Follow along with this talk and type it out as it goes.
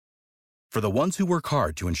For the ones who work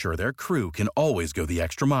hard to ensure their crew can always go the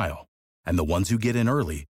extra mile, and the ones who get in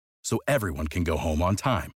early so everyone can go home on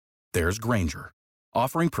time, there's Grainger,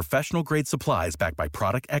 offering professional-grade supplies backed by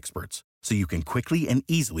product experts so you can quickly and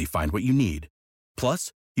easily find what you need.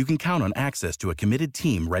 Plus, you can count on access to a committed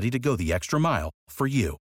team ready to go the extra mile for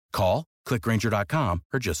you. Call, click Grainger.com,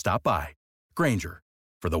 or just stop by. Grainger,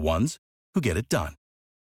 for the ones who get it done.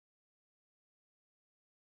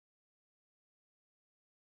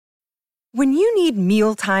 When you need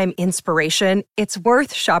mealtime inspiration, it's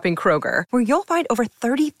worth shopping Kroger, where you'll find over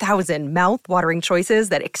 30,000 mouth-watering choices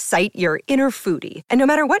that excite your inner foodie. And no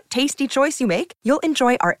matter what tasty choice you make, you'll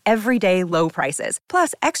enjoy our everyday low prices,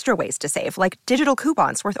 plus extra ways to save, like digital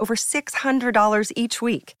coupons worth over $600 each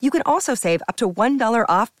week. You can also save up to $1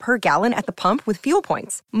 off per gallon at the pump with fuel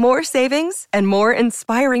points. More savings and more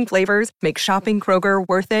inspiring flavors make shopping Kroger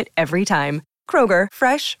worth it every time. Kroger,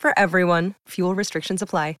 fresh for everyone. Fuel restrictions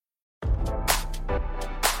apply.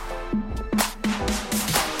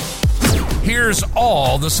 Here's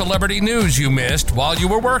all the celebrity news you missed while you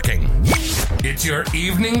were working. It's your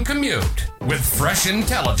evening commute with fresh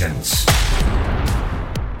intelligence.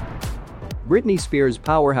 Britney Spears'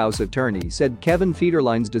 powerhouse attorney said Kevin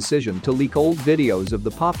Federline's decision to leak old videos of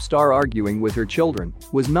the pop star arguing with her children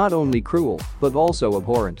was not only cruel, but also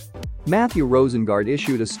abhorrent. Matthew Rosengart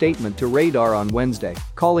issued a statement to Radar on Wednesday,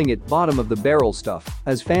 calling it bottom-of-the-barrel stuff,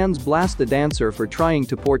 as fans blast the dancer for trying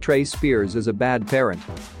to portray Spears as a bad parent.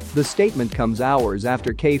 The statement comes hours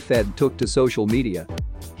after K-Fed took to social media.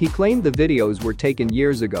 He claimed the videos were taken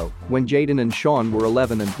years ago, when Jaden and Sean were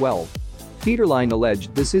 11 and 12. Federline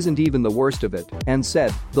alleged this isn't even the worst of it, and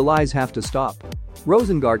said, the lies have to stop.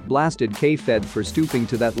 Rosengart blasted K-Fed for stooping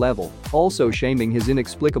to that level, also shaming his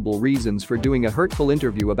inexplicable reasons for doing a hurtful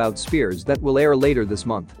interview about Spears that will air later this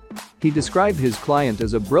month. He described his client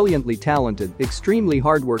as a brilliantly talented, extremely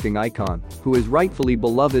hardworking icon who is rightfully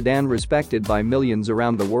beloved and respected by millions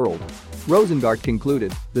around the world. Rosengart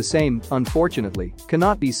concluded, the same, unfortunately,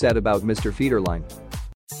 cannot be said about Mr. Federline.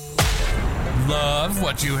 Love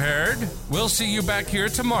what you heard? We'll see you back here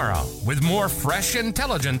tomorrow with more fresh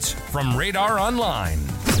intelligence from Radar Online.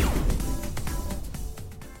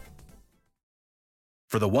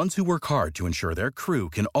 For the ones who work hard to ensure their crew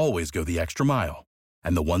can always go the extra mile,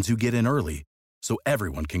 and the ones who get in early so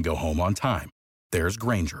everyone can go home on time, there's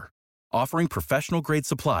Grainger, offering professional-grade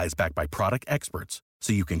supplies backed by product experts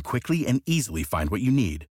so you can quickly and easily find what you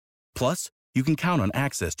need. Plus, you can count on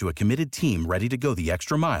access to a committed team ready to go the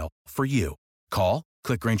extra mile for you. Call,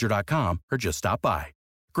 click Grainger.com, or just stop by.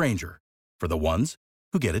 Grainger, for the ones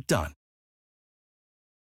who get it done.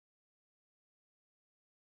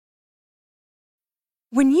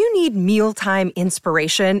 When you need mealtime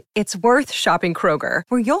inspiration, it's worth shopping Kroger,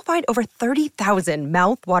 where you'll find over 30,000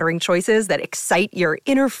 mouth-watering choices that excite your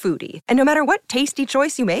inner foodie. And no matter what tasty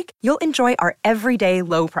choice you make, you'll enjoy our everyday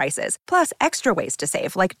low prices, plus extra ways to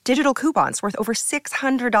save, like digital coupons worth over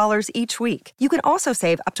 $600 each week. You can also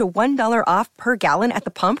save up to $1 off per gallon at the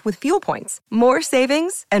pump with fuel points. More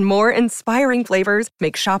savings and more inspiring flavors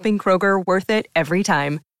make shopping Kroger worth it every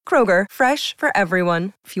time. Kroger, fresh for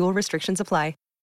everyone. Fuel restrictions apply.